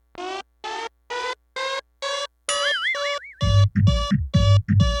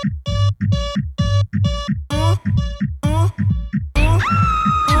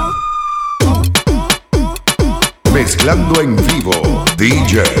Mezclando en vivo,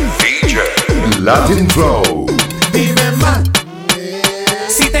 DJ LatinFlow. Dime más,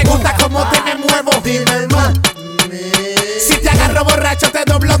 si te gusta cómo te me muevo. Dime más, si te agarro borracho te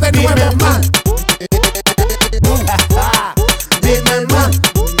doblo de nuevo. Dime más, dime más.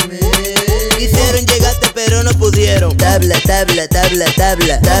 Quisieron llegarte pero no pudieron. Tabla, tabla, tabla,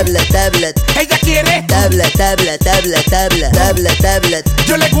 tabla, tabla, tabla. Ella quiere tabla, tabla, tabla, tabla, tabla, tabla.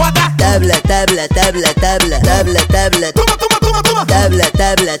 Yo le guarda tabla, tabla, tabla, tabla, tabla, tabla. Toma, toma, toma, toma. Tabla,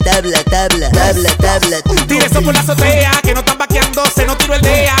 tabla, tabla, tabla, tabla, tabla. Tira eso por la azotea, que no están vaqueando, se nos tiró el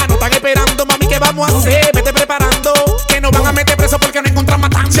día. No están esperando, mami, ¿qué vamos a hacer? Vete preparando, que nos van a meter preso porque nos encontramos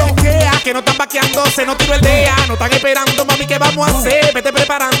matando. Chequea, que no están vaqueando, se nos tiró el día. No están esperando, mami, ¿qué vamos a hacer? Vete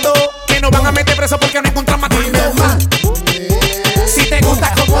preparando, que nos van a meter preso porque nos encontramos matando. Dime más, si te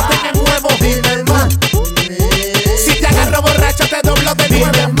gusta cómo te me muevo. Dime más, si te agarro borracho te doblo de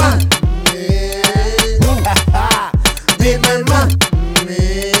nuevo. Dime más, dime más.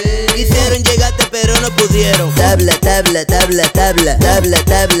 Quisieron llegarte pero no pudieron. Tabla, tabla, tabla, tabla, tabla,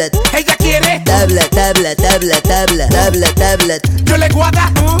 tabla. Ella quiere tabla, tabla, tabla, tabla, tabla, tabla. Yo le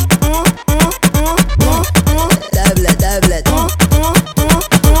guarda tabla, tabla.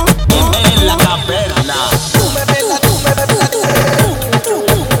 En la caverna. Tú me ves la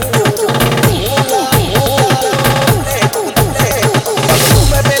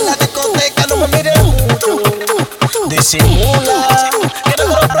discoteca, no me mires mucho. Disimula, que no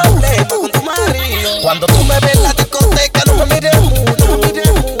tengo problema con tu marido. Cuando tú me ves en la discoteca, no me mires mucho.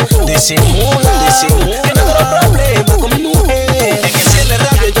 Disimula, que no tengo problema con mi mujer. Es que si él es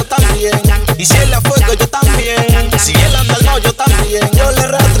rabia, yo también. Y si él es fuego, yo también. Si él anda al no, yo también. Yo le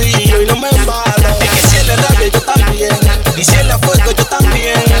rastrillo y no me embalo. Es que si él es rabia, yo también. Y si él es fuego, yo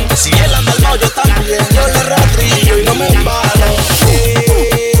también. Si él anda al no, yo también. Yo le rastrillo y no me embalo.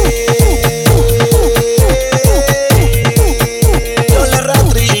 Yo le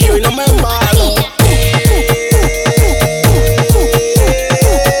rastrillo y no me embalo.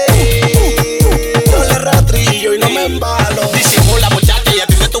 Yo le rastrillo y no me embalo. Disimula, muchacha, y a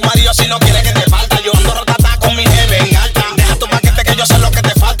ti de tu marido si no quiere que te falta. Yo ando rotata con mi jefe en alta. Deja tu paquete que yo sé lo que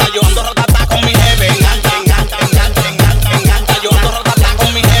te falta. Yo ando rotata con mi jefe en alta. Yo ando rotata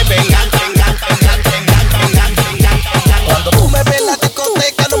con mi jefe en alta. Cuando tú me ves en la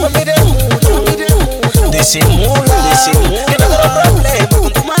discoteca, no me mires mucho. Disimula, que no tengo problema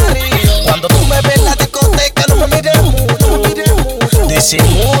con tu marido. Cuando tú me ves en la discoteca, no me mires mucho.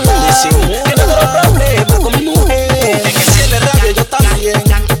 Disimula, que no tengo problema con mi mujer. Es que si él es rabia, yo también.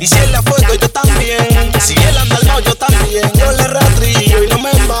 Y si él es fuego, yo también. Si él anda al no, yo también. Yo le rastrillo y no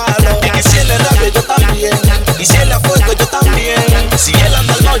me embalo. Es que si él es rabia, yo también. Y si él es fuego, yo también. Si él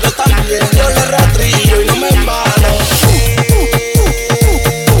anda al no, yo también. Yo le rastrillo y no me embalo.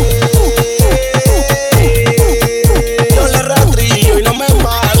 Yo le rastrillo y no me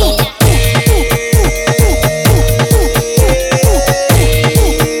embalo.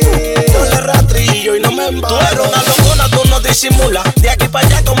 Yo le rastrillo y no me embalo. Tú eres una locona, tú no disimulas. De aquí para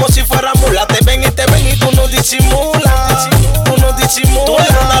allá como si fuera mula. Te ven y tú no disimulas. Tú no disimulas. Tú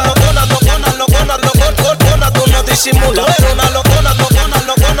eres una locona, tú no disimulas. Tú eres una locona,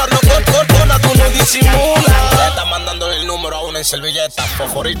 tú no disimulas. Le está mandando el número a una en servilleta,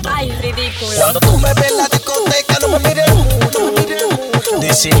 foforito. Ay, ridículo. Cuando tú me ves en la discoteca, no me mires mucho.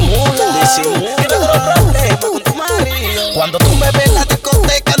 Disimula, que no tengo problema con tu marido. Cuando tú me ves en la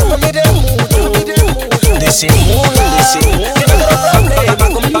discoteca, no me mires mucho. Disimula, que no tengo problema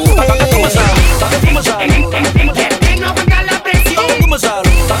con mi mujer. Pa' que tú me saludas, no baja la presión. pa' que tú me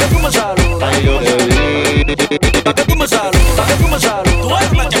saludas, pa' que tú me saludas, pa' que tú me saludas. Tú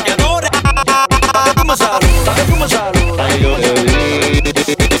eres una chapeadora. Pa' que tú me saludas, pa' que tú me saludas,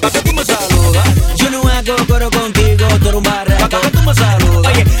 pa' que tú me saludas. Yo no hago coro contigo, tú eres un barraco. Pa' que tú me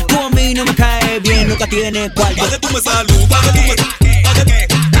saludas. Oye, tú a mí no me caes bien, nunca tienes cuarto. Pa' que tú me saludas, pa' que tú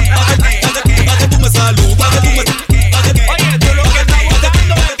me saludas. Oye, tú lo que estás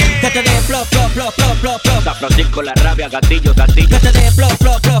buscando es Que te dé flop, flop, flop, flop, flop, flop. San Francisco, la rabia, gatillo, gatillo. Que te dé flop,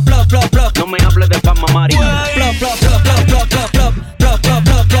 flop, flop, flop, flop, flop. No me hables de fama, Mari. Flop, flop, flop, flop, flop, flop, flop. Flop, flop,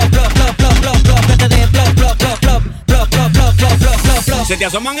 flop, flop, flop, flop, flop, flop, flop. Que te dé flop, flop, flop, flop, flop, flop, flop, flop, flop, flop, flop. Se te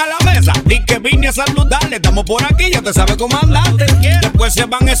asoman a la mesa, di que vine a saludarle. Estamos por aquí, ya te sabes cómo andarte. Después se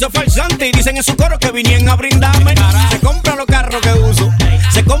van esos farsantes y dicen en su coro que vinieron a brindarme. Se compran los carros que uso,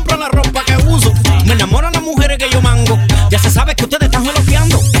 se compran la ropa que uso. Me enamoran las mujeres que yo mango. Ya se sabe que ustedes están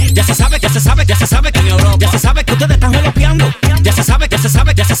jolopeando. Ya se sabe que en Europa. Ya se sabe que ustedes están jolopeando. Ya se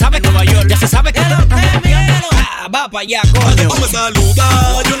sabe en Nueva York. Ya se sabe que ustedes están jolopeando. Va pa' allá, coño. Pa' que tú me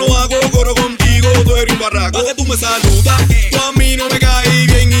saludas, yo no hago coro contigo, tú eres un barraco. Pa' que tú me saludas, tú a mí no me caes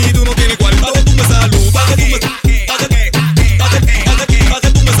bien y tú no tienes cuarto. Pa' que tú me saludas, pa' que tú me saludas.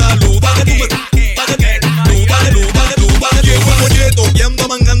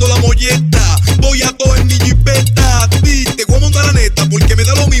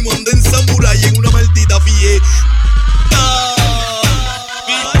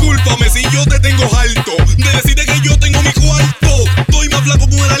 yo te tengo alto. De decirte que yo tengo mi cuarto. Estoy más flaco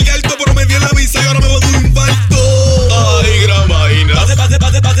como el alto, pero me di en la visa y ahora me va a dar un infarto. Ay, gran vaina.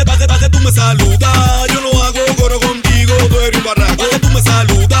 Pase, tú me saludas. Yo no hago coro contigo, tú eres un barraco. Pase, tú me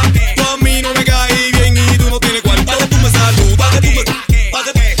saludas. Tú a mí no me caí bien y tú no tienes cuarto. Pase, tú me saludas. Pase, tú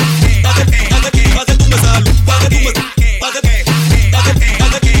me saludas.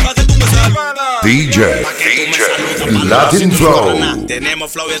 DJ LatinFlow.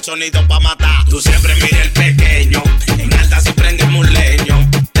 Tenemos flow y el sonido pa' matar. Tú siempre mira el pequeño. En alta si prendemos un leño.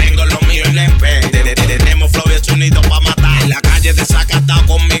 Tengo lo mío en el tenemos flow y el sonido pa' matar. En la calle desacatado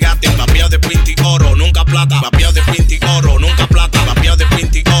con mi gato. Papeo de pinti oro, nunca plata. Papeo de pinti oro, nunca plata. Papeo de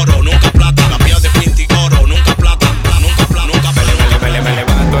pinti oro, nunca plata. Papeo de pinti oro, nunca plata. Nunca plata, nunca plata. Me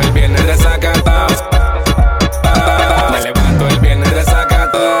levanto el viernes desacatado. Me levanto el viernes desacatado.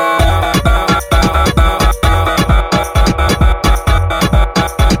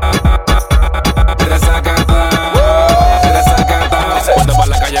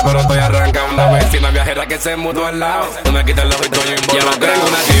 Pero estoy arrancando una vecina viajera que se mudó al lado. No me quites los ojitos, yo involucrado. Tengo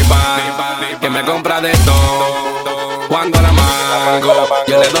una tipa que me compra de todo. Cuando la mango,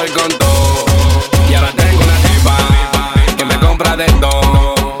 yo le doy con todo. Y ahora tengo una tipa que me compra de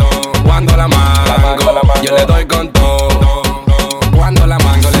todo. Cuando la mango, yo le doy con todo. Cuando la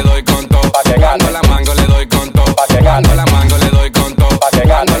mango, le doy con todo. Cuando la mango, le doy con todo. Cuando la mango, le doy con todo.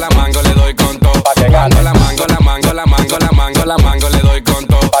 Cuando la mango, le doy con todo. Cuando la mango, la mango, la mango, la mango, la mango, le doy con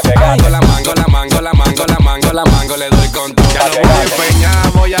todo. Cuando la mango, la mango, la mango, la mango, la mango, le doy con todo. Ya no voy a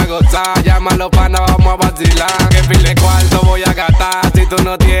empeñar, voy a gozar. Llama a los panas, vamos a vacilar. Que pile cuarto voy a gastar. Si tú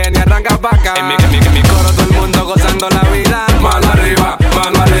no tienes, arranca pa' acá. En mi coro todo el mundo gozando la vida. Mano arriba,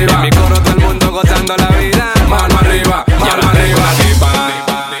 mano arriba. En mi coro todo el mundo gozando la vida. Mano arriba, mano arriba. Una tipa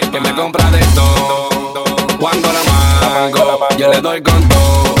que me compra de todo. Cuando la mango, yo le doy con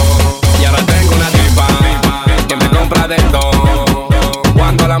todo. Y ahora tengo una tipa que me compra de todo.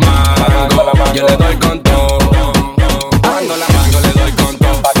 Cuando la mango, yo le doy con todo. Cuando la mango, le doy con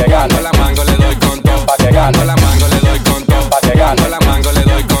todo. Cuando la mango, le doy con todo. Cuando la mango, le doy con todo. Cuando la mango, le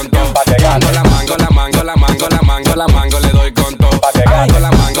doy con todo. Cuando la mango, la mango, la mango, la mango, la mango, le doy con todo. Cuando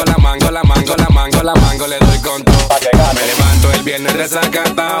la mango, la mango, la mango, la mango, la mango, le doy con todo. Me levanto el viernes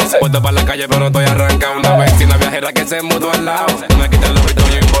desacatado. Puesto para la calle, pero estoy arrancado. Una vecina viajera que se mudó al lado. No me quita los ojitos,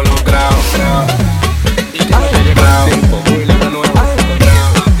 yo involucrado.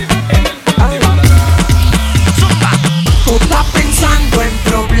 Tú estás pensando en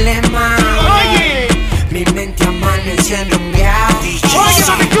problemas. Oye, mi mente amaneció enrumbeada. Oye,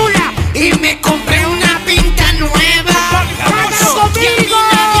 mami chula, y me compré una pinta nueva. Conmigo.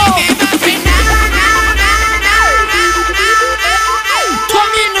 Tú a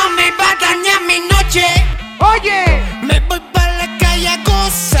mí no me vas a dañar mi noche. Oye, me voy para la calle a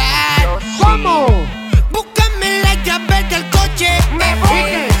gozar. ¿Cómo? Búscame la llave del coche. Me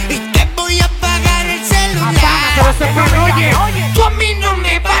voy y te voy a pagar el celular. Oye, tú a mí no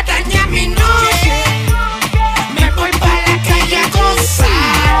me vas a dañar mi noche. Me voy para la calle a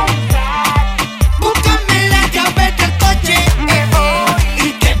gozar. Búscame la llave del coche. Me voy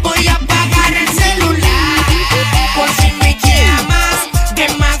y te voy a pagar el celular. Por si me llamas de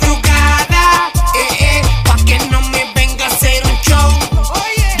madrugada, pa' que no me venga a hacer un show.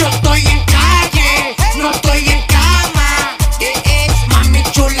 Yo estoy en calle, no estoy en cama. Mami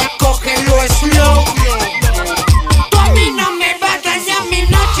chula, cógelo slow. Tú a mí no me vas a dañar mi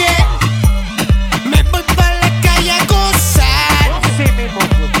noche. Me voy para la calle a gozar.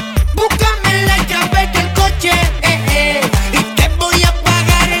 Búscame la llave del coche, y te voy a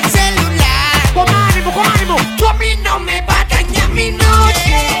pagar el celular. Con ánimo. Tú a mí no me vas a dañar mi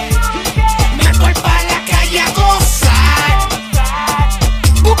noche. Me voy para la calle a gozar.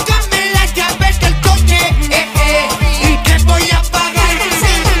 Búscame la llave del coche, y te voy a pagar el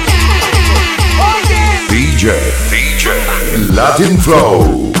celular. DJ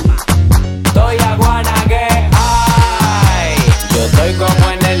LatinFlow. Estoy aguana que hay. Yo estoy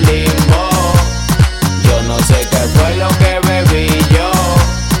como en el limbo. Yo no sé qué fue lo que bebí yo.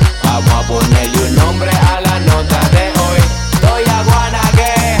 Vamos a ponerle un nombre a la nota de hoy. Estoy aguana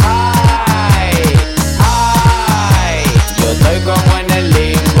que hay. Yo estoy como en el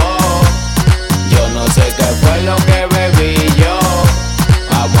limbo. Yo no sé qué fue lo que bebí yo.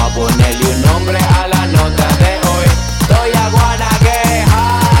 Vamos a ponerle un nombre a la nota de hoy. Estoy aguana que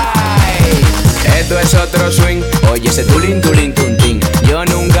hay. Esto es otro swing. Oye ese tulín, tulín, tuntín. Yo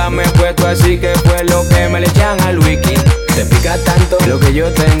nunca me he puesto así, que fue lo que me le echan al wiki. Te pica tanto lo que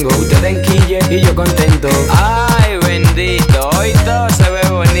yo tengo. Usted en quille y yo contento. Ay, bendito, hoy todo se ve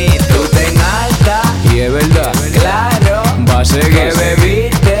bonito. Tú te en alta y es verdad, claro. Va a ser que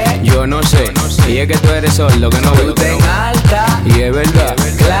bebiste. Yo no sé sé, y es que tú eres sordo que no ves. En alta, y es verdad,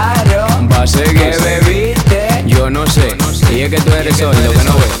 claro, va a ser que bebiste. Yo no sé, y es que tú eres sordo que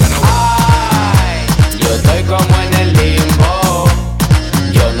no ves. Ay, yo estoy como en el limbo.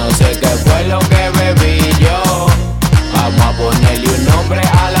 Yo no sé qué fue lo que bebí yo. Vamos a ponerle un nombre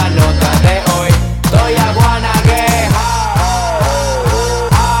a la nota de hoy. Estoy aguanagueja.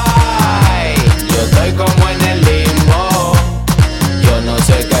 Ay, yo estoy como en el limbo. Yo no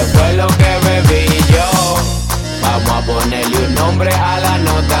sé qué fue lo que bebí yo. Vamos a ponerle un nombre a la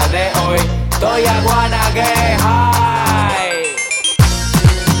nota de hoy. Estoy aguanagueja.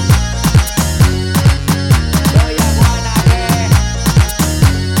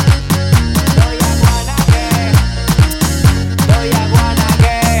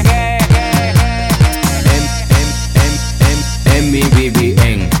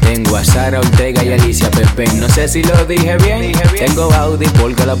 Tengo a Sara Ortega y Alicia Pepe. No sé si lo dije bien. Tengo Audi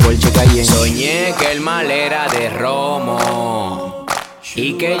porque la Porsche Cayenne. Soñé que el mal era de romo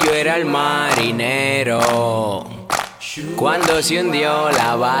y que yo era el marinero. Cuando se hundió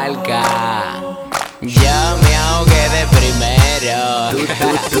la barca, ya me ahogué de primero.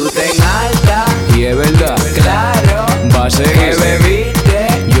 Tú ten alta, y es verdad, claro, va a ser que bebiste.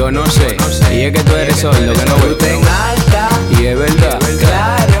 Yo no sé, y es que tú eres sordo que no ves. Tú ten alta, y es verdad,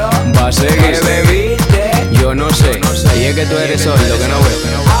 claro, va a ser que bebiste. Yo no sé, y es que tú eres sordo que no ves.